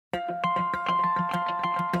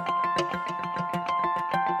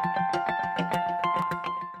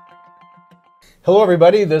Hello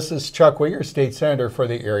everybody, this is Chuck Wiger, State Senator for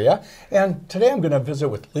the area, and today I'm going to visit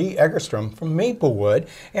with Lee Egerstrom from Maplewood.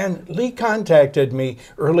 And Lee contacted me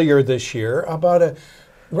earlier this year about a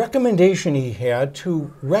recommendation he had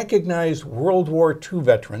to recognize World War II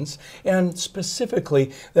veterans, and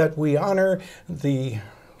specifically that we honor the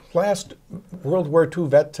last World War II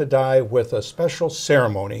vet to die with a special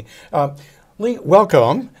ceremony. Lee,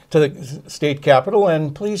 welcome to the state capitol,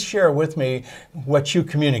 and please share with me what you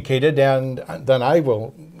communicated, and then I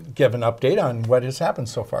will give an update on what has happened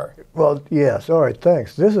so far. Well, yes. All right.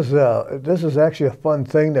 Thanks. This is actually a fun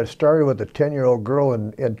thing that started with a 10-year-old girl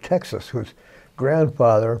in Texas whose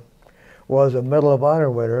grandfather was a Medal of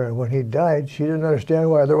Honor winner, and when he died, she didn't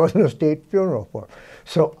understand why there wasn't a state funeral for him.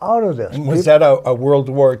 So out of this, and was that a World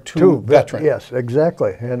War II veteran? Yes,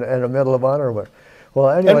 exactly, and a Medal of Honor winner. Well,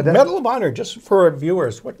 anyway, and Medal of Honor, just for our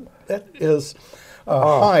viewers, that is a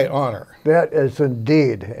high honor. That is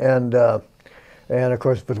indeed, and of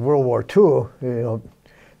course with World War II,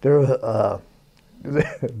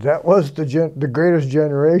 that was the greatest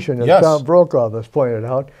generation, as yes. Tom Brokaw has pointed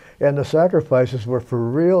out, and the sacrifices were for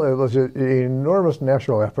real. It was an enormous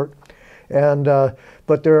national effort, and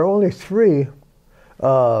but there are only four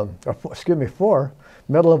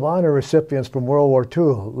Medal of Honor recipients from World War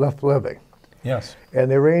II left living. Yes. And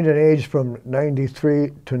they range in age from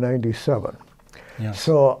 93 to 97. Yes.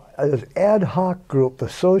 So this ad hoc group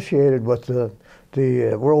associated with the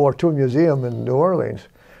World War II Museum in New Orleans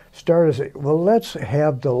started to say, well, let's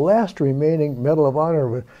have the last remaining Medal of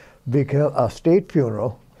Honor become a state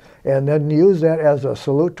funeral, and then use that as a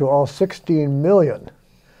salute to all 16 million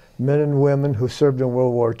men and women who served in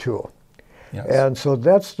World War II. Yes. And so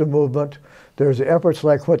that's the movement. There's efforts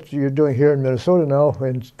like what you're doing here in Minnesota now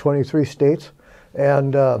in 23 states.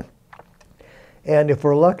 And if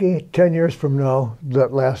we're lucky, 10 years from now,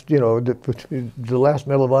 that last, the last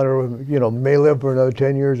Medal of Honor, may live for another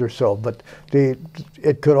 10 years or so. But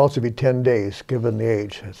it could also be 10 days, given the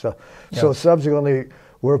age. So, yes. So subsequently,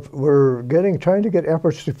 we're trying to get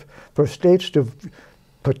efforts for states to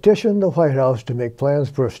petition the White House to make plans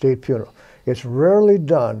for a state funeral. It's rarely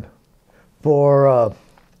done for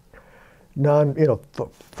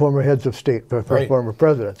former heads of state, for right. former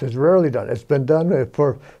presidents. It's rarely done. It's been done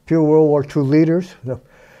for a few World War II leaders.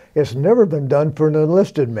 It's never been done for an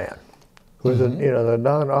enlisted man, who's the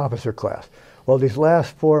non-officer class. Well, these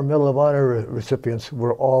last four Medal of Honor recipients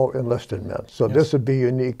were all enlisted men. So yes. This would be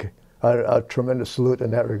unique, a tremendous salute in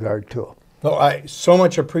that regard too. Well, I so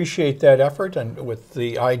much appreciate that effort, and with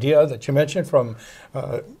the idea that you mentioned from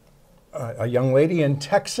a young lady in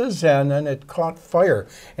Texas, and then it caught fire.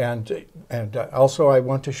 And also I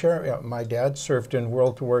want to share, my dad served in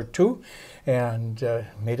World War II and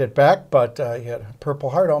made it back, but he had a Purple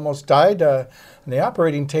Heart, almost died on the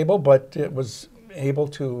operating table, but it was able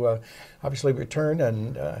to obviously return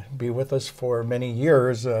and be with us for many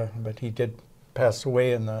years, but he did pass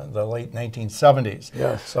away in the late 1970s.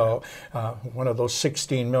 Yes. So one of those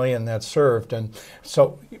 16 million that served. And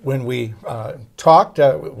so when we talked,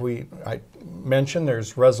 I mentioned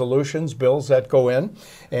there's resolutions, bills that go in,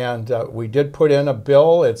 and we did put in a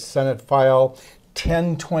bill. It's Senate File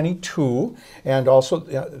 1022, and also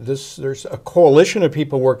there's a coalition of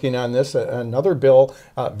people working on this. Another bill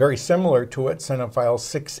very similar to it, Senate File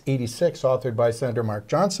 686, authored by Senator Mark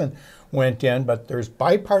Johnson, went in, but there's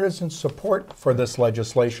bipartisan support for this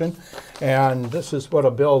legislation, and this is what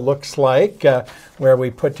a bill looks like, where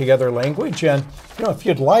we put together language. And if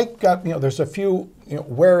you'd like, there's a few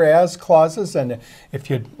whereas clauses, and if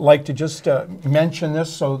you'd like to just mention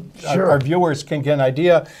this so sure. our viewers can get an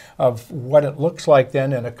idea of what it looks like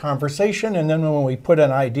then in a conversation, and then when we put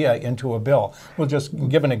an idea into a bill, we'll just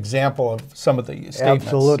give an example of some of the statements.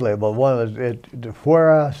 Absolutely. Well,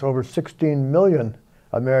 whereas over 16 million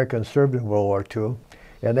Americans served in World War II,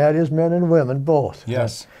 and that is men and women both.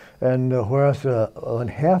 Yes. And whereas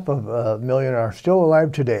half of a million are still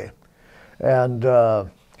alive today, and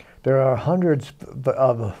there are hundreds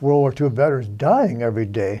of World War II veterans dying every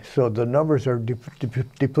day, so the numbers are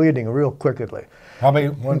depleting real quickly. Probably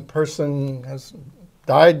one person has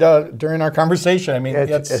died during our conversation. I mean,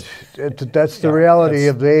 that's the reality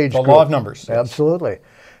of the age group. Law of numbers. Yes. Absolutely.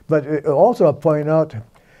 But also I'll point out,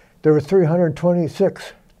 there were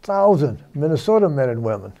 326,000 Minnesota men and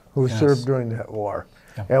women who yes. served during that war.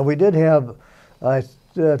 Yeah. And we did have, I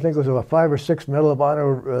think it was about 5 or 6 Medal of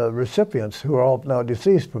Honor recipients who are all now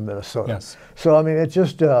deceased from Minnesota. Yes. So, I mean, it's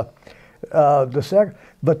just but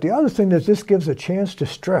the other thing is this gives a chance to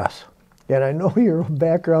stress, and I know your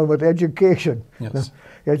background with education. Yes.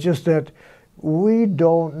 It's just that we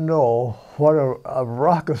don't know what a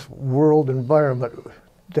raucous world environment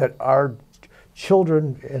that our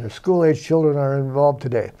children and school-age children are involved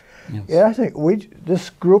today. Yes. Yeah, I think this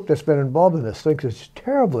group that's been involved in this thinks it's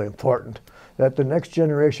terribly important that the next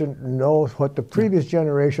generation knows what the previous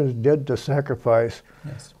generations did to sacrifice.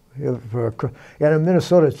 Yes. And in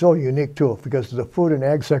Minnesota, it's so unique too, because the food and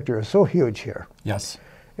ag sector is so huge here. Yes.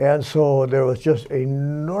 And so there was just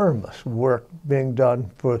enormous work being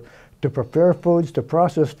done to prepare foods, to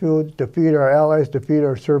process food, to feed our allies, to feed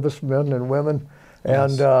our servicemen and women,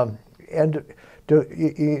 Yes. and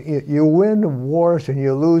you win wars and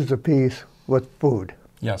you lose the peace with food.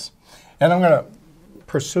 Yes. And I'm going to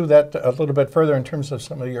pursue that a little bit further in terms of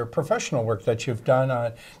some of your professional work that you've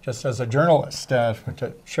done just as a journalist,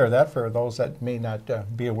 to share that for those that may not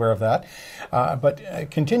be aware of that. But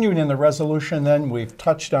continuing in the resolution, then we've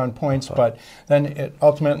touched on points, but then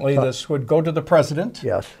ultimately this would go to the president.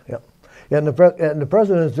 Yes, yeah. And the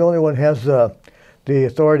president is the only one who has the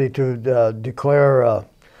authority to declare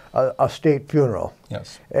a state funeral.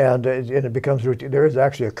 Yes. And it becomes routine. There is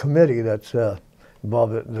actually a committee that's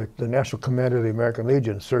involved. The National Commander of the American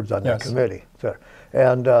Legion serves on that Yes. committee.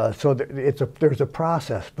 So there's a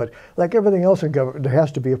process. But like everything else in government, there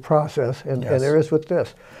has to be a process, and Yes. there is with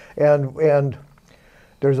this. And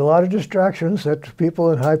there's a lot of distractions that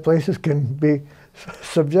people in high places can be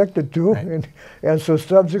subjected to. Right. And so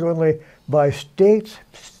subsequently, by states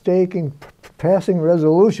passing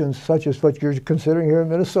resolutions such as what you're considering here in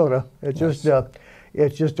Minnesota, it's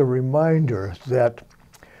just a reminder that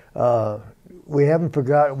we haven't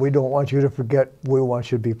forgotten. We don't want you to forget. We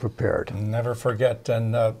want you to be prepared. Never forget.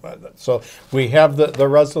 And so we have the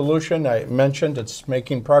resolution. I mentioned it's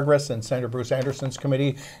making progress, and Senator Bruce Anderson's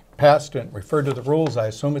committee passed and referred to the rules. I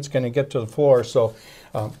assume it's going to get to the floor. So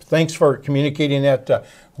thanks for communicating that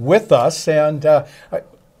with us. And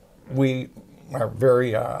we are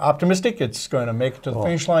very optimistic it's going to make it to the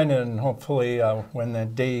finish line, and hopefully when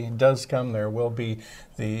that day does come, there will be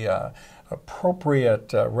the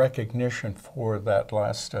appropriate recognition for that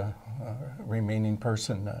last remaining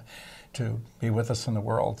person to be with us in the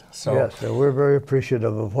world. So yes, so we're very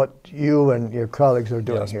appreciative of what you and your colleagues are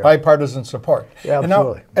doing yes, here. bipartisan support. Yeah,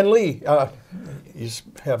 absolutely. And Lee, you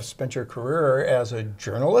have spent your career as a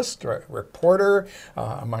journalist, reporter,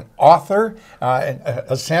 an author, and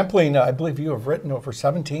a sampling. I believe you have written over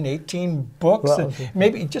 17, 18 books. Well,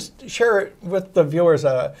 maybe just share it with the viewers,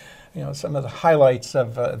 some of the highlights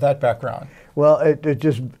of that background. Well, it's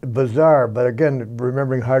just bizarre, but again,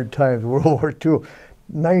 remembering hard times, World War II.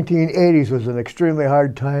 1980s was an extremely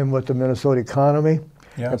hard time with the Minnesota economy,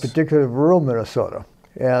 Yes. in particular rural Minnesota.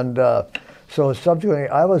 And so subsequently,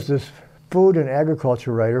 I was this food and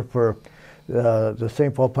agriculture writer for the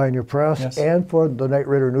St. Paul Pioneer Press Yes. and for the Knight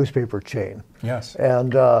Ridder newspaper chain. Yes.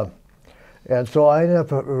 And so I ended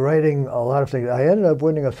up writing a lot of things. I ended up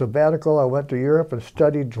winning a sabbatical. I went to Europe and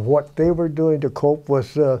studied what they were doing to cope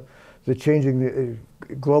with the changing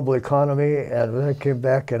global economy. And then I came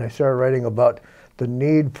back and I started writing about the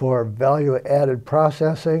need for value-added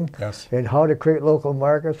processing Yes. and how to create local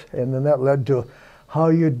markets. And then that led to how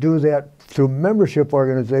you do that through membership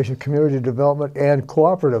organization, community development, and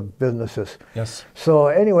cooperative businesses. Yes. So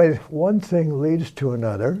anyway, one thing leads to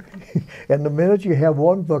another. And the minute you have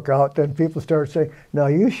one book out, then people start saying, now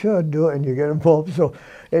you should do it, and you get involved. So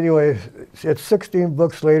anyway, it's 16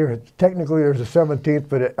 books later. Technically there's a 17th,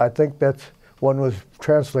 but I think that's one was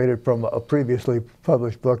translated from a previously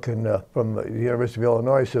published book from the University of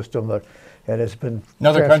Illinois system, and it's been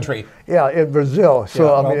Another country. Yeah, in Brazil. So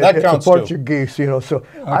Yeah, I well, mean, that it's counts a too. Portuguese, So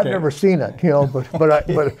I've Okay. never seen it,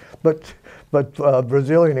 but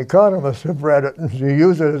Brazilian economists have read it and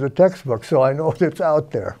use it as a textbook, so I know it's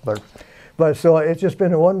out there. But so it's just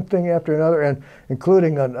been one thing after another, and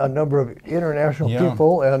including a number of international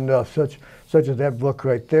people and such as that book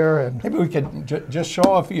right there. And Maybe we could just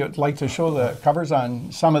show, if you'd like to show the covers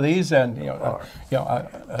on some of these, and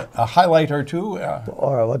a highlight or two.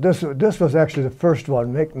 all right, well, this was actually the first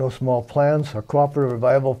one. Make No Small Plans: A Cooperative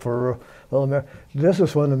Revival for Rural America. This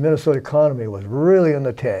is when the Minnesota economy was really in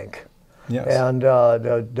the tank. Yes. And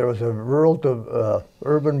there was a rural to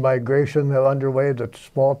urban migration that underway. That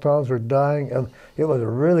small towns were dying, and it was a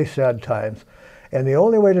really sad times. And the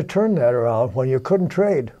only way to turn that around, when you couldn't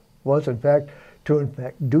trade, was in fact to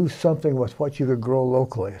do something with what you could grow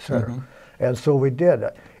locally, et cetera. And so we did.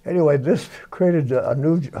 Anyway, this created a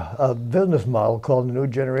new business model called the New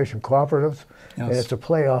Generation Cooperatives. Yes. And it's a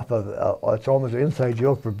play off of, it's almost an inside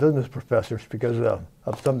joke for business professors because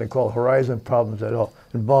of something called horizon problems that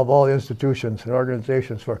involve all institutions and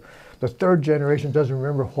organizations for the third generation doesn't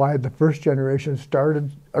remember why the first generation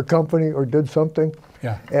started a company or did something.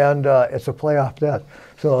 Yeah. And it's a play off that.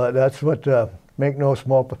 So that's what make no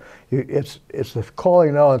small. It's the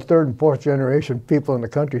calling now on third and fourth generation people in the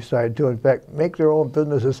countryside to, in fact, make their own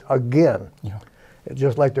businesses again. Yeah.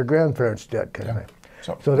 Just like their grandparents did, kind of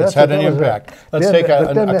thing. So that's had an impact. Let's take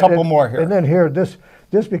a couple more here. And then here, this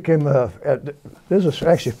became this is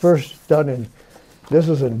actually first done in. This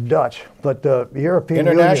is in Dutch, but the European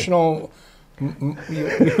International.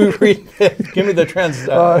 You read it. Give me the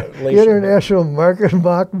translation. International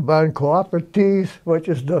Marktmacht Cooperatives, which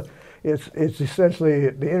is it's essentially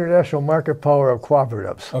the international market power of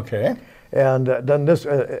cooperatives. Okay. And then this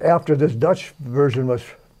after this Dutch version was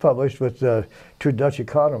published with two Dutch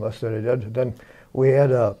economists that I did, then we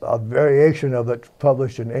had a variation of it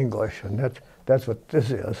published in English, and that's what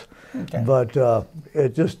this is. Okay. But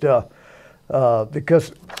it just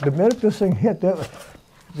because the minute this thing hit, the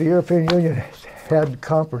European Union had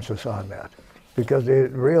conferences on that because they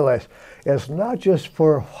realized it's not just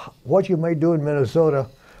for what you might do in Minnesota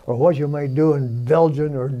or what you might do in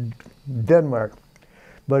Belgium or Denmark,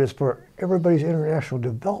 but it's for everybody's international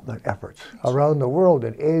development efforts around the world,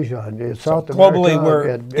 in Asia and in South America. Globally, we're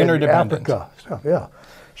interdependent. Africa. Yeah.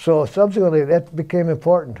 So subsequently, that became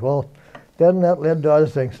important. Well, then that led to other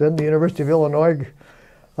things. Then the University of Illinois,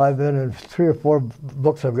 I've been in 3 or 4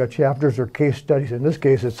 books. I've got chapters or case studies. In this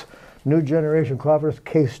case, it's New Generation Cooperatives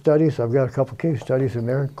case studies. I've got a couple case studies in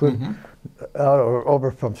there, including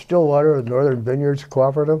over from Stillwater, the Northern Vineyards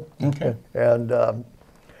Cooperative. Okay. And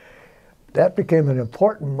that became an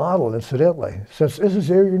important model, incidentally. Since this is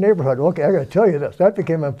your neighborhood, okay, I got to tell you this. That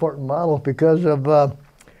became an important model because of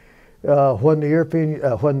when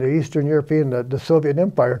the Eastern European, the Soviet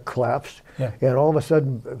Empire collapsed, and all of a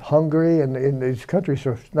sudden Hungary and these countries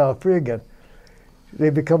are now free again.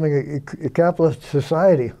 They're becoming a capitalist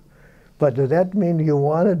society. But did that mean you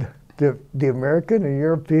wanted the American and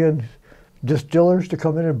European distillers to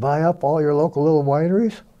come in and buy up all your local little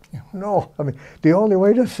wineries? Yeah. No. I mean, the only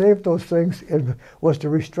way to save those things was to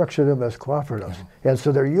restructure them as cooperatives. And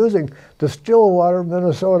so they're using the Stillwater,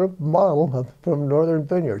 Minnesota model from Northern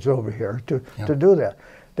Vineyards over here to do that.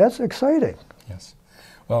 That's exciting. Yes.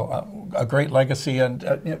 Well, a great legacy. And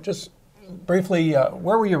just briefly,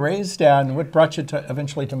 where were you raised and what brought you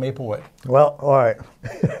eventually to Maplewood? Well, all right.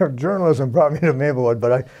 Journalism brought me to Maplewood,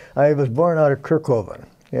 but I was born out of Kirkhoven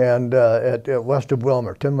and at west of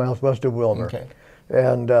Willmar, 10 miles west of Willmar. Okay.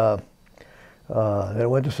 And then I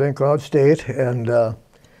went to St. Cloud State, and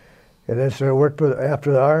then so I worked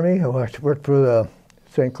after the Army. I worked for the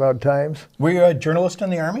St. Cloud Times. Were you a journalist in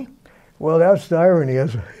the Army? Well, that's the irony.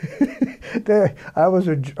 Is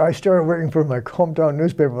I started working for my hometown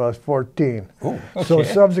newspaper when I was 14. Ooh, okay. So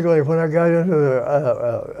subsequently, when I got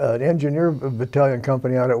into an engineer battalion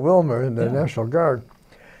company out at Willmar in the National Guard,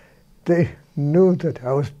 they knew that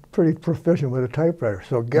I was pretty proficient with a typewriter.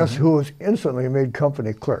 So guess who was instantly made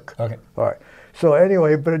company clerk? Okay. All right. So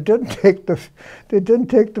anyway, but it didn't take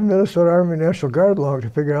the Minnesota Army National Guard long to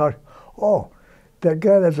figure out, oh, that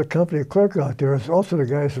guy that's a company clerk out there is also the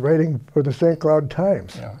guy that's writing for the St. Cloud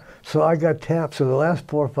Times. Yeah. So I got tapped. So the last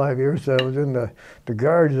 4 or 5 years that I was in the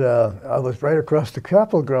Guards, I was right across the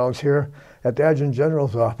Capitol grounds here at the Adjutant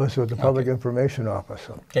General's office with the Public Information Office.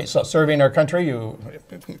 Okay, so serving our country, you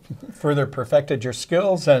further perfected your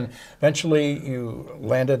skills, and eventually you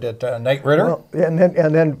landed at Knight Ridder. Well, and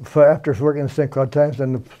then after working in the St. Cloud Times,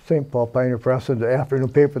 then the St. Paul Pioneer Press, the afternoon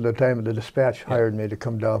paper at the time of the Dispatch, hired me to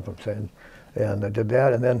come down from St. And I did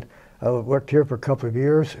that, and then I worked here for a couple of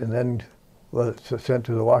years, and then was sent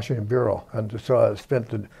to the Washington Bureau. And so I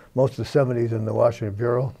spent most of the 70s in the Washington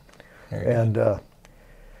Bureau. And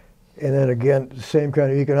then again, the same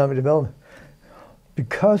kind of economic development.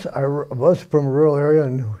 Because I was from a rural area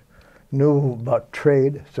and knew about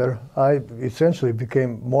trade, etc., I essentially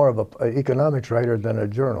became more of an economics writer than a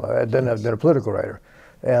than a political writer.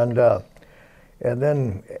 And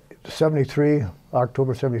then 73,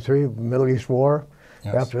 October 73, Middle East War.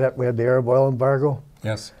 Yes. After that, we had the Arab oil embargo.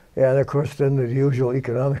 Yes. And of course, then the usual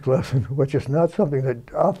economic lesson, which is not something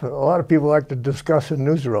that often a lot of people like to discuss in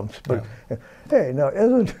newsrooms. But hey, now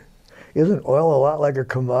isn't oil a lot like a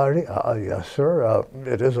commodity? Yes, sir.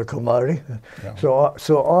 It is a commodity. Yeah.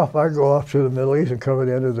 So off I go off to the Middle East and cover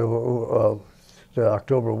the end of the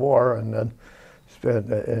October War, and then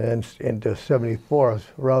into '74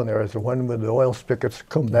 around there is when the oil spigots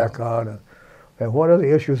come back on, and what are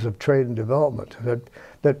the issues of trade and development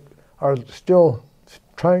that are still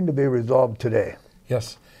trying to be resolved today?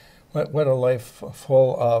 Yes. What a life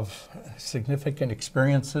full of significant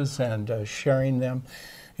experiences and sharing them,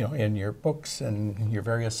 in your books and your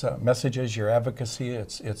various messages, your advocacy.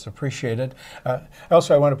 It's appreciated.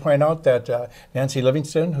 Also, I want to point out that Nancy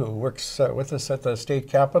Livingston, who works with us at the state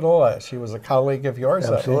capitol, she was a colleague of yours.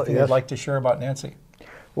 Absolutely, anything yes. you'd like to share about Nancy?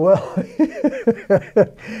 Well,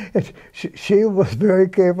 she was very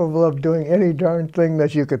capable of doing any darn thing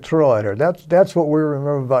that you could throw at her. That's what we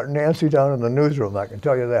remember about Nancy down in the newsroom, I can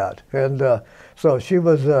tell you that. And so she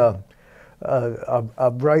was a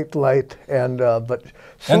bright light, but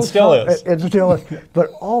so and still strong, is. and still is, but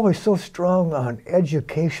always so strong on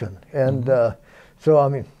education. And so, I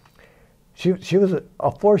mean, she was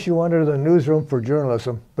a force you wanted in the newsroom for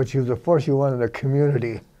journalism, but she was a force you wanted in the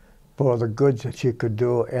community for the goods that she could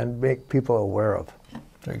do and make people aware of.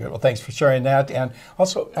 Very good. Well, thanks for sharing that. And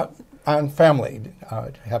also on family,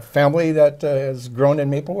 have family that has grown in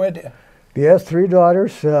Maplewood? Yes, 3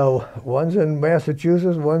 daughters. One's in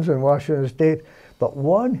Massachusetts, one's in Washington State, but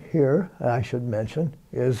one here, I should mention,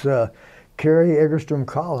 is Carrie Egerstrom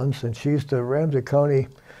Collins, and she's the Ramsey County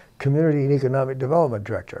Community and Economic Development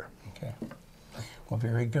Director. Okay. Well,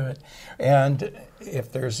 very good. And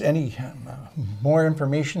if there's any more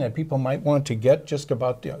information that people might want to get just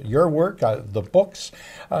about your work, the books,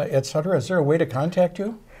 et cetera, is there a way to contact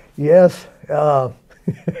you? Yes.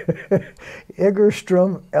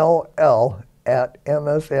 Egerstrom LL at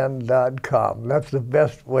msn.com. That's the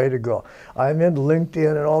best way to go. I'm in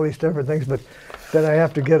LinkedIn and all these different things, but then I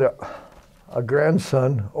have to get a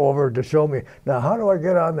grandson over to show me, now how do I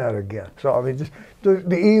get on that again? So I mean, just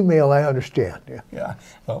the email I understand. Yeah,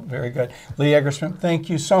 well, very good. Lee Egerstrom, thank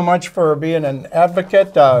you so much for being an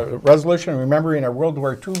advocate, resolution remembering our World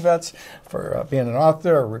War II vets, for being an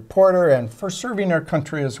author, a reporter, and for serving our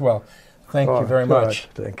country as well. Thank you very much.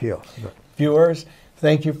 Thank you. Viewers,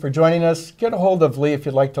 thank you for joining us. Get a hold of Lee if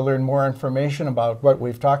you'd like to learn more information about what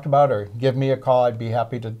we've talked about, or give me a call. I'd be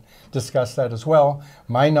happy to discuss that as well.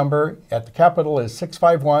 My number at the Capitol is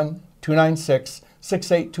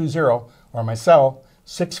 651-296-6820, or my cell,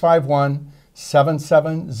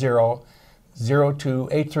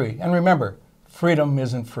 651-770-0283. And remember, freedom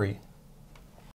isn't free.